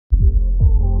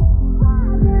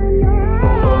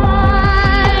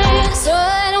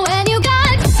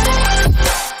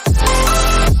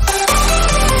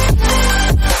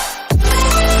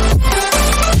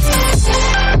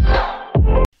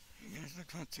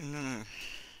to another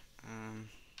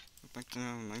back to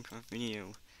another Minecraft video.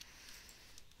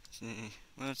 So,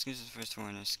 well, let's get to the first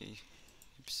one. Let's see,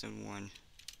 episode 1.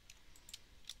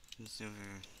 So,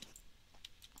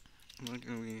 I'm not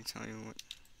gonna really tell you what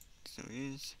so it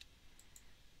is.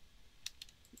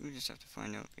 We just have to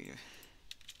find out later.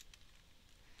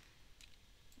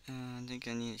 I think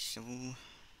I need a shovel.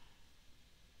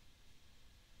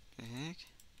 The heck?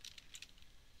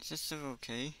 Is this still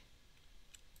okay?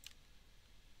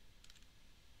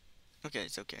 Okay,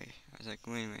 it's okay. I was like,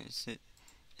 wait a minute, is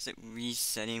it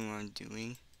resetting what I'm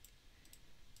doing?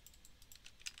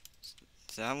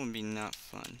 So that would be not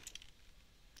fun.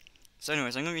 So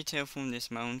anyways, I'm gonna be terraforming this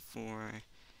mountain for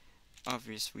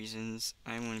obvious reasons.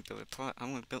 I want to build a pot. I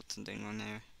want to build something on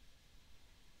there.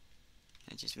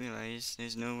 I just realized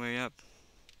there's no way up.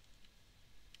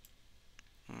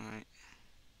 Alright.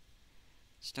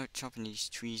 Start chopping these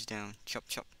trees down. Chop,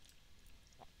 chop.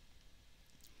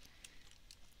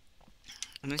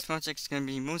 And this project's gonna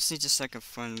be mostly just like a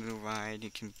fun little ride you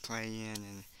can play in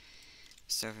and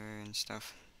server and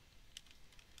stuff.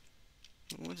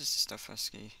 What is this stuff,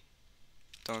 Husky?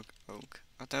 Dog oak.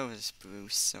 I thought it was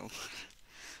spruce, so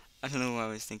I don't know what I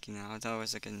was thinking now. I thought it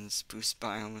was like a spruce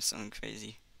biome or something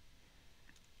crazy.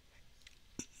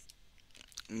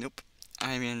 Nope.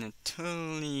 I'm in a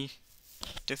totally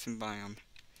different biome.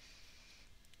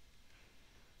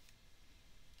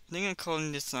 I think I'm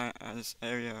calling this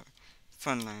area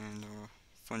Funland or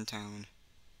Funtown.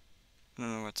 I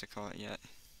don't know what to call it yet.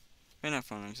 But not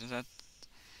Funland, because that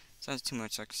sounds too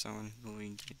much like someone who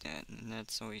would do that, and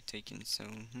that's already taken, so,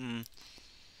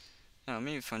 oh,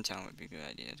 maybe Funtown would be a good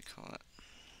idea to call it.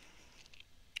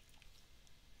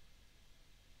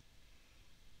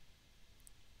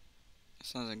 That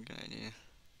sounds like a good idea.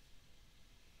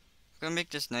 We're gonna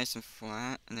make this nice and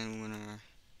flat, and then we're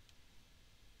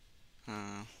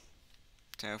gonna,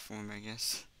 terraform, I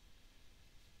guess.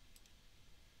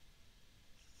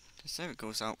 They say it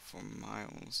goes out for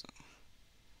miles, though.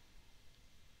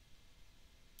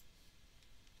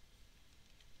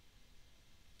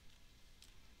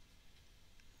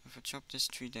 If I chop this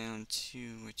tree down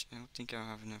too, which I don't think I'll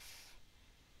have enough,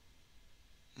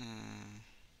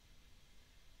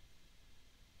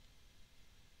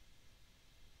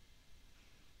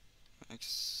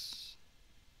 X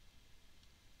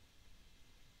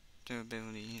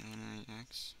durability on an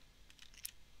X.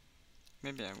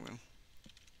 Maybe I will.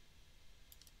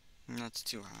 That's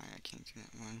too high, I can't do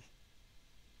that one.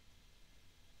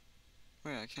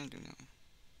 Wait, I can do that one.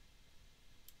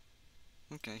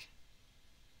 Okay.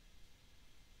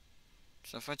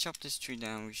 So if I chop this tree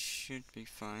down, we should be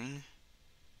fine.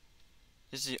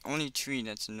 This is the only tree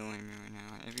that's annoying me right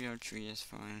now. Every other tree is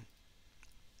fine.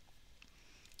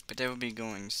 But they will be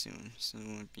going soon, so they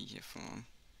won't be here for long.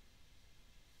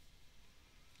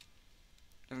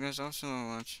 If you guys also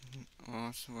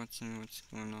watching what's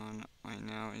going on right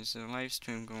now, is a live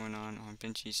stream going on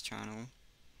Benchy's channel.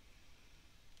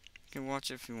 You can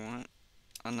watch it if you want.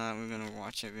 I'm not we're gonna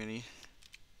watch it really.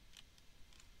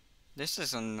 This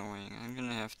is annoying. I'm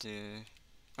gonna have to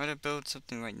either build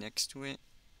something right next to it,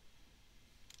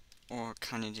 or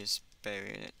kind of just bury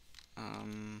it.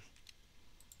 And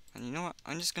you know what?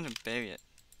 I'm just gonna bury it,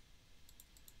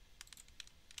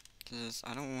 cause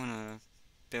I don't wanna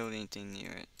build anything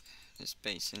near it. This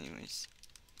base, anyways.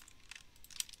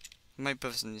 My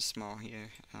build something small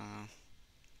here. You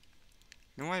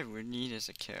know what I would need is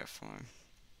a carrot farm.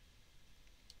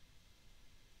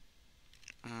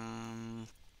 I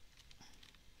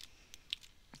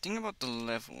think about the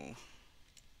level.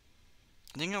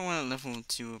 I think I want to level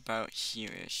to about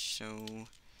here-ish. So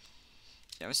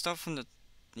yeah, we'll start from the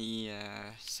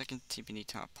second TPD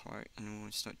top part, and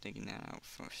we'll start digging that out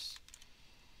first.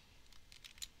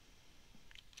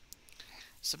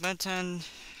 So by the time,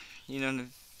 you know,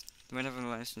 whenever the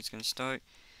live stream's gonna start,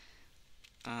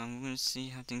 we're gonna see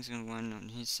how things are gonna run on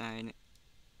his side.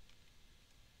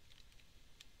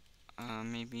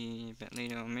 Maybe a bit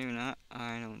later, or maybe not.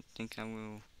 I don't think I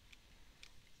will,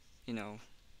 you know,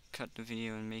 cut the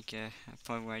video and make a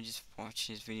part where I just watch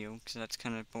his video, because that's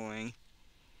kind of boring.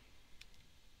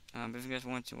 But if you guys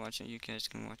want to watch it, you guys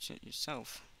can watch it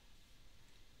yourself.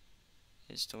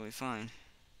 It's totally fine.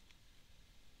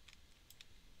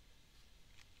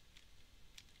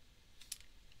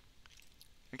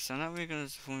 Like, so I'm not really gonna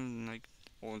film like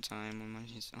all the time on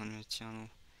my channel.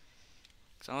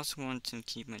 Cause I also want to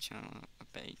keep my channel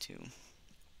at bay too.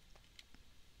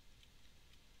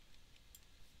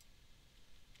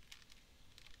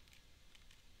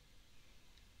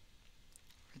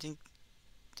 I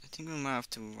think we might have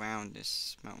to round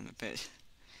this mountain a bit.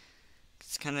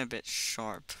 It's kind of a bit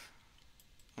sharp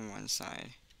on one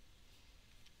side.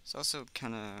 It's also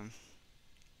kind of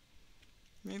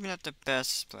maybe not the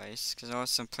best place, because there are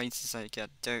some places that got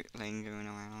dirt lingering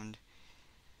around.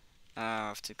 I'll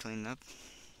have to clean up.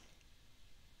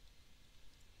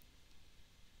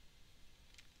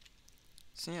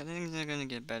 So yeah, things are gonna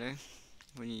get better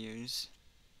with years.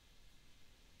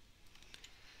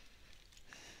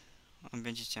 On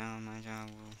Benji's channel, my channel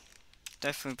will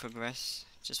definitely progress,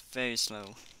 just very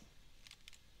slow.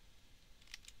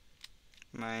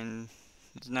 Mine,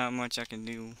 there's not much I can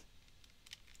do.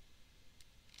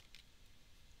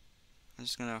 I'm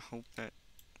just gonna hope that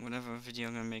whatever video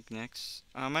I'm gonna make next,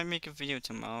 I might make a video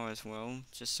tomorrow as well,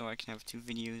 just so I can have 2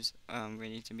 videos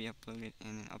ready to be uploaded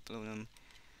and then upload them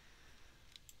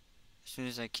as soon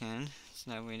as I can, so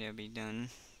that way they'll be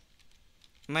done.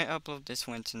 I might upload this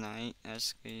one tonight,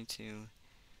 actually,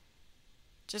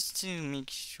 just to make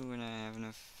sure that I have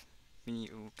enough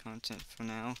video content for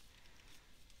now.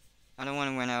 I don't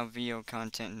want to run out of video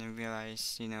content and then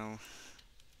realize, you know,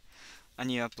 I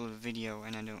need to upload a video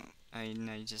and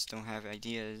I just don't have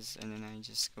ideas, and then I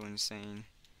just go insane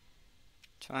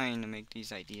trying to make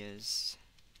these ideas.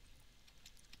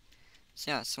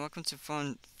 So yeah, so welcome to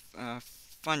Fun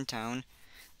Town.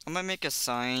 I might make a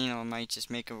sign, or I might just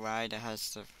make a ride that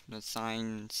has the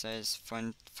sign that says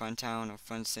Fun Town or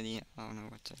Fun City. I don't know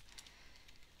what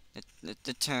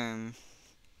the term.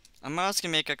 I'm also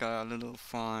gonna make like a little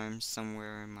farm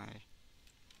somewhere in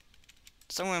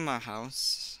my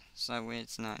house, so that way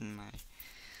it's not in my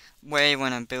way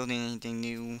when I'm building anything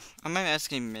new. I might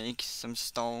actually make some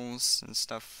stalls and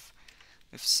stuff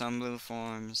with some little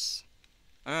farms.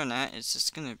 Other than that, it's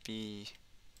just gonna be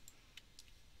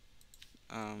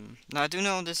now I do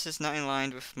know this is not in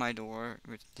line with my door,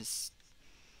 with this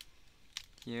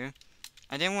here.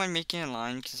 I didn't want to make it in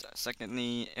line because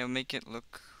secondly, it'll make it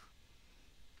look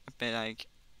a bit like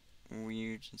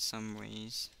weird in some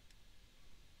ways.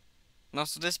 And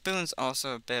also this building's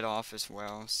also a bit off as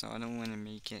well, so I don't want to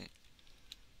make it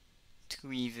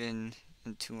too even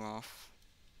and too off.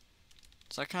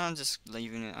 So I kind of just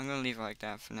leaving it. I'm gonna leave it like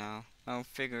that for now. I'll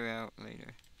figure it out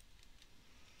later.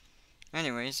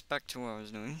 Anyways, back to what I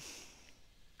was doing.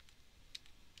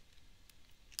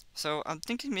 So I'm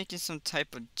thinking making some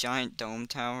type of giant dome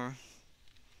tower,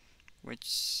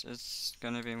 which is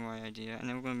gonna be my idea, and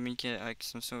then we're gonna make it like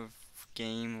some sort of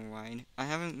game or ride. I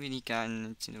haven't really gotten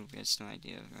into the redstone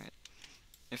idea, right?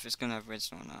 If it's gonna have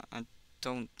redstone or not. I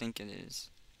don't think it is.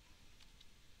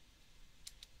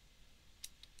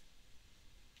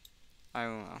 I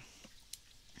don't know.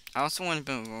 I also want to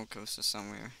build a roller coaster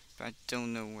somewhere, but I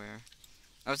don't know where.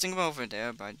 I was thinking about over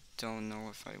there, but I don't know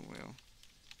if I will.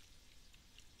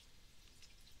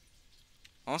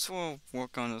 Also, we'll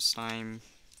work on the slime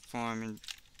farm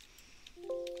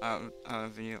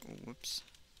and video. Whoops.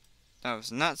 That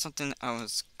was not something I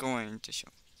was going to show.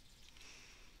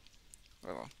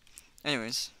 Well,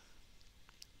 anyways.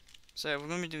 So yeah, we're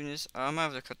gonna be doing this. I'm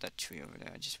gonna have to cut that tree over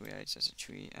there. I just realized there's a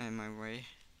tree in my way.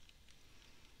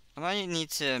 I might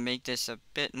need to make this a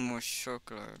bit more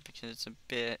circular because it's a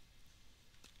bit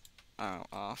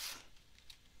off.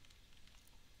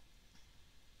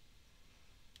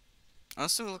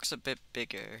 Also, it looks a bit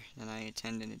bigger than I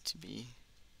intended it to be.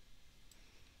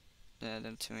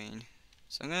 The terrain.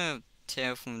 So I'm gonna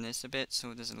terraform this a bit so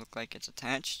it doesn't look like it's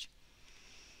attached.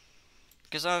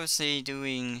 Because obviously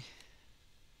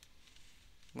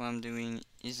what I'm doing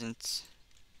isn't.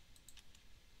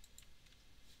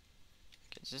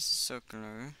 Okay, this is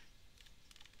circular.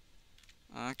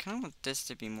 I kind of want this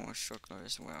to be more circular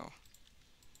as well.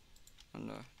 On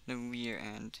the rear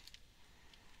end.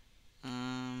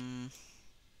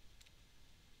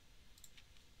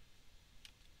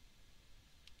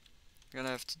 We're gonna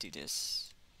have to do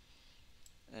this.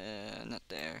 Not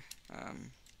there.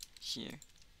 Here.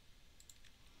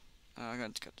 I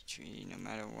got to cut the tree no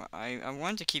matter what. I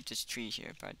wanted to keep this tree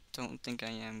here, but I don't think I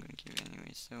am going to keep it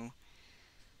anyway, so.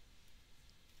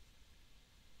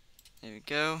 There we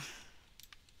go.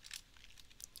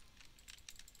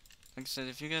 Like I said,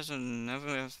 if you guys have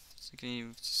never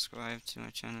subscribed to my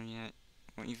channel yet,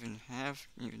 or even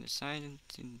decided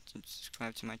to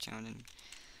subscribe to my channel, then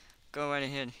go right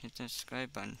ahead, hit that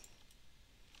subscribe button.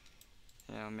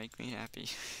 That'll make me happy.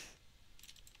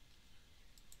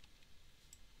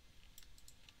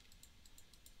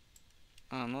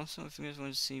 Also, if you guys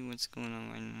want to see what's going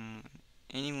on right now on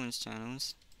anyone's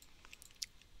channels,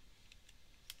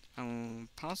 I will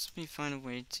possibly find a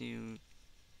way to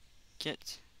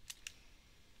get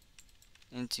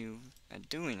into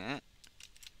doing that.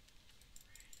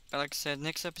 But like I said,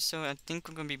 next episode, I think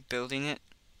we're going to be building it.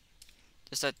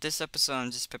 Just that this episode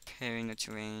I'm just preparing the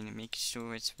terrain and making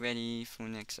sure it's ready for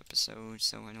next episode,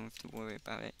 so I don't have to worry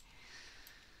about it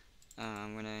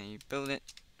when I build it.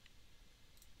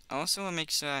 Also, I'll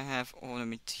make sure I have all the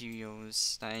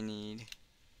materials that I need.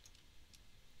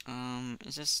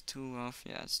 Is this too off?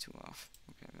 Yeah, it's too off.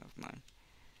 Okay, never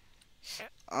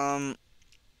mind.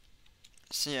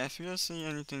 So yeah, if you guys see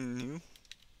anything new,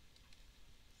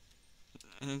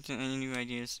 any new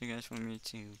ideas you guys want me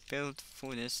to build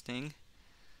for this thing,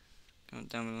 comment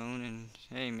down below, and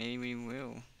hey, maybe we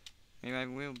will. Maybe I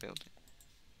will build it.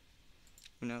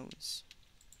 Who knows?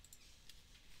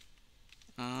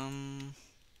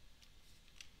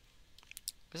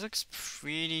 This looks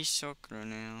pretty circular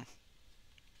now.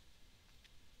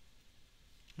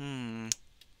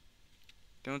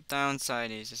 The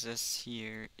downside is this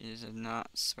here is not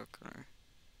circular.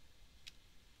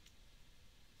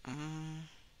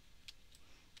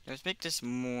 Let's make this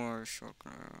more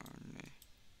circular on the top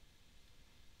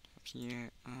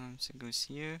here. So it goes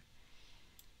here,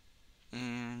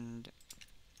 and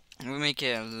we'll make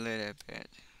it a little bit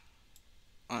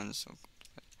uncircled.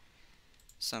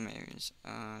 Some areas,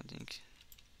 I think.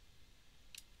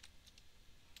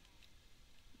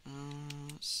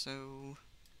 So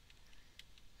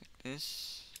like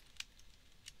this.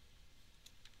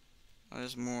 Oh,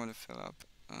 there's more to fill up.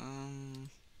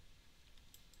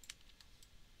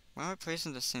 Why am I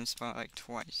placing the same spot like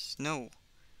twice? No.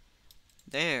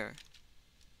 There.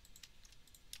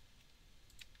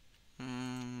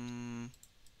 Oh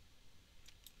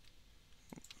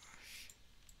gosh.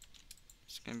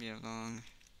 It's gonna be a long.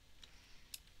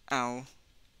 Ow.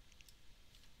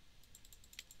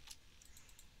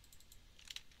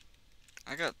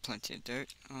 I got plenty of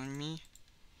dirt on me.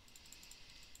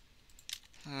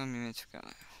 Maybe I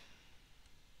forgot.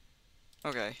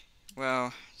 Okay.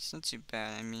 Well, it's not too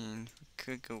bad. I mean, we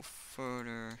could go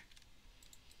further.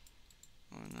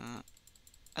 Or not.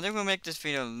 I think we'll make this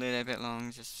video a little bit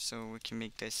long just so we can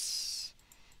make this.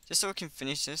 Just so we can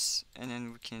finish this. And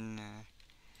then we can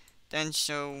then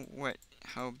show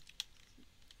how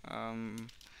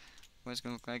what it's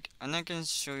gonna look like. I'm not gonna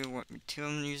show you what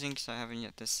material I'm using because I haven't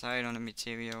yet decided on the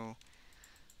material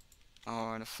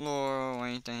or the floor or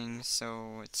anything,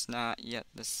 so it's not yet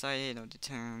decided or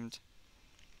determined.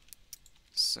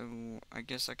 So I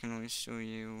guess I can only show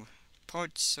you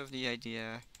parts of the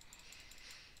idea.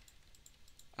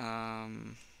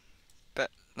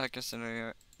 But like I said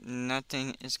earlier,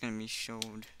 nothing is gonna be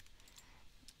showed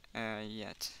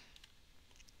yet.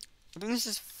 I think this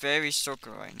is very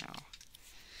circular right now.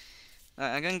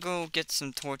 I'm gonna go get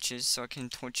some torches so I can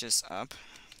torch this up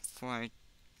before I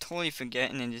totally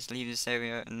forget and then just leave this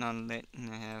area not lit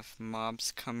and I have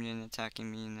mobs coming in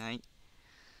attacking me at night.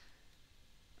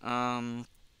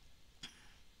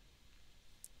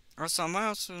 Also, I might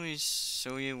also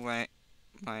show you what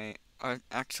my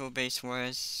actual base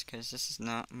was, because this is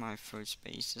not my first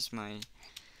base, this is my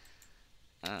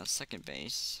second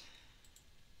base.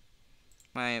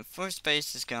 My first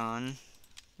base is gone.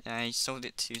 I sold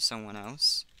it to someone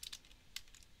else.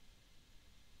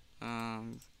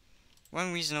 One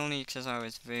reason only because I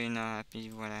was very not happy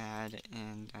with what I had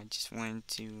and I just wanted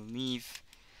to leave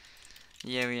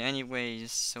the area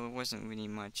anyways, so it wasn't really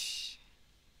much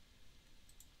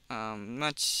of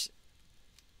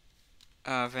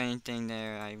anything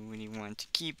there I really wanted to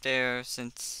keep there,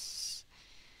 since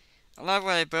a lot of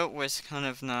what I built was kind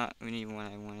of not really what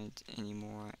I wanted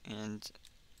anymore, and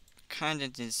kind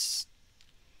of just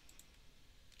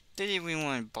didn't even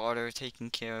want to bother taking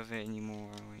care of it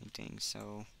anymore or anything.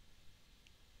 So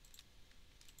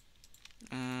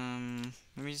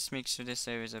let me just make sure this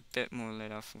area is a bit more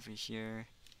lit off over here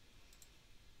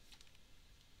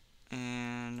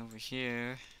and over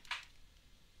here.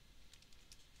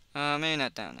 Maybe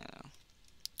not down there though.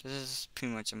 This is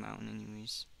pretty much a mountain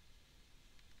anyways.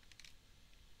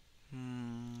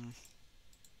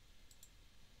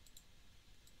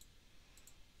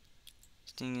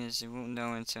 The thing is, you won't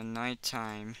know until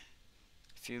nighttime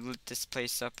if you lit this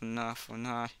place up enough or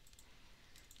not.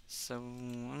 So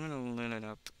I'm gonna lit it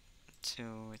up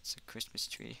until it's a Christmas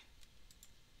tree.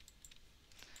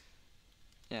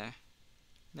 Yeah,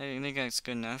 I think that's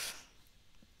good enough.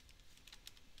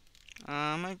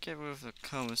 I might get rid of the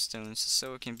cobblestones just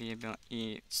so it can be about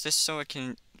just so it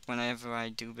can, whenever I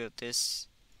do build this,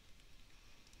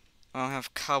 I don't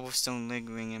have cobblestone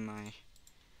lingering in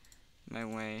my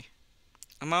way.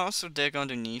 I might also dig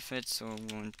underneath it so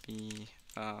it won't be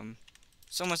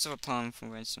so much of a problem for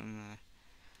redstone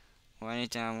or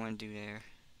anything I want to do there.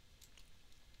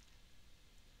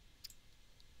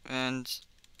 And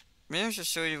maybe I should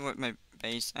show you what my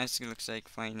base actually looks like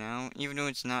right now, even though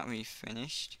it's not really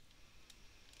finished.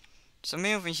 So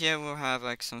maybe over here we'll have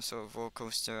like some sort of roller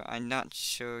coaster. I'm not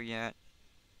sure yet.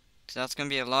 'Cause that's gonna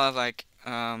be a lot of like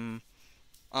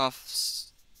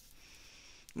off,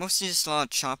 mostly just a lot of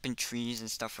chopping trees and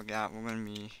stuff like that.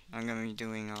 I'm gonna be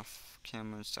doing off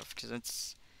camera and stuff because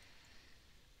it's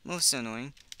most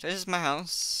annoying. So this is my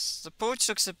house. The porch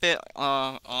looks a bit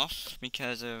off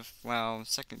because of, well,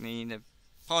 secondly, the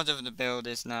part of the build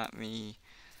is not me.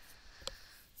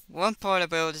 One part of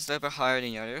the build is a little bit higher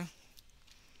than the other.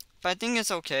 But I think it's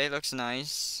okay, it looks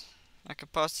nice. I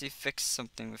could possibly fix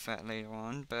something with that later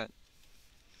on, but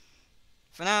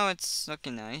for now it's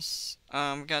looking nice.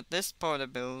 We got this part of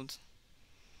the build.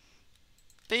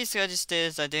 Basically I just did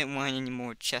is I didn't want any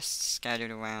more chests scattered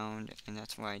around, and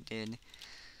that's what I did.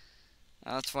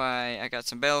 That's why I got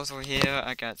some bells over here,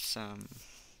 I got some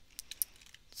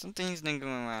things going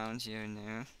around here and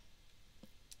there.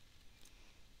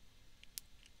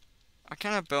 I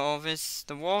kind of built all this.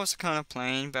 The walls are kind of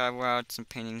plain, but I wrote some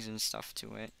paintings and stuff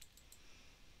to it.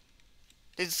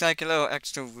 It's like a little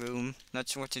extra room. Not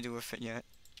sure what to do with it yet.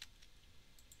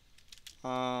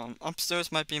 Upstairs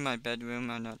might be my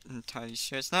bedroom. I'm not entirely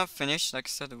sure. It's not finished. Like I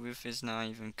said, the roof is not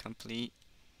even complete.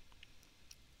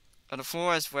 The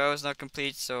floor as well is not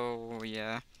complete. So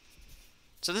yeah.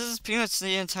 So this is pretty much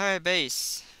the entire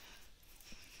base.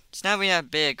 It's not really that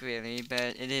big, really,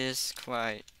 but it is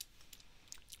quite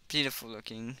beautiful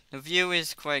looking. The view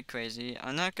is quite crazy.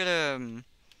 I'm not gonna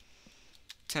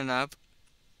turn it up.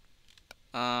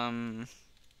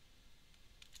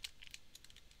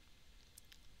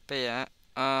 But yeah.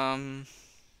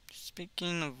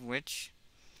 Speaking of which,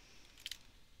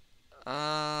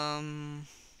 I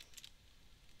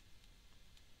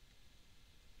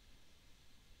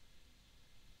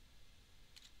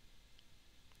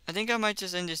think I might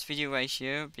just end this video right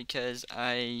here because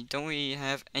I don't really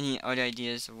have any other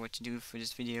ideas of what to do for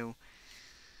this video.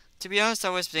 To be honest, I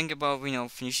was thinking about,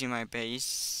 finishing my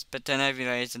base, but then I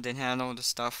realized I didn't have all the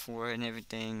stuff for it and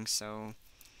everything, so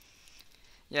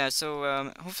yeah,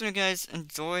 so hopefully you guys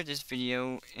enjoyed this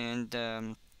video,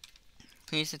 and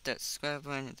please hit that subscribe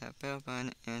button, hit that bell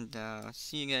button, and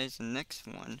see you guys in the next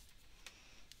one.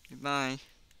 Goodbye.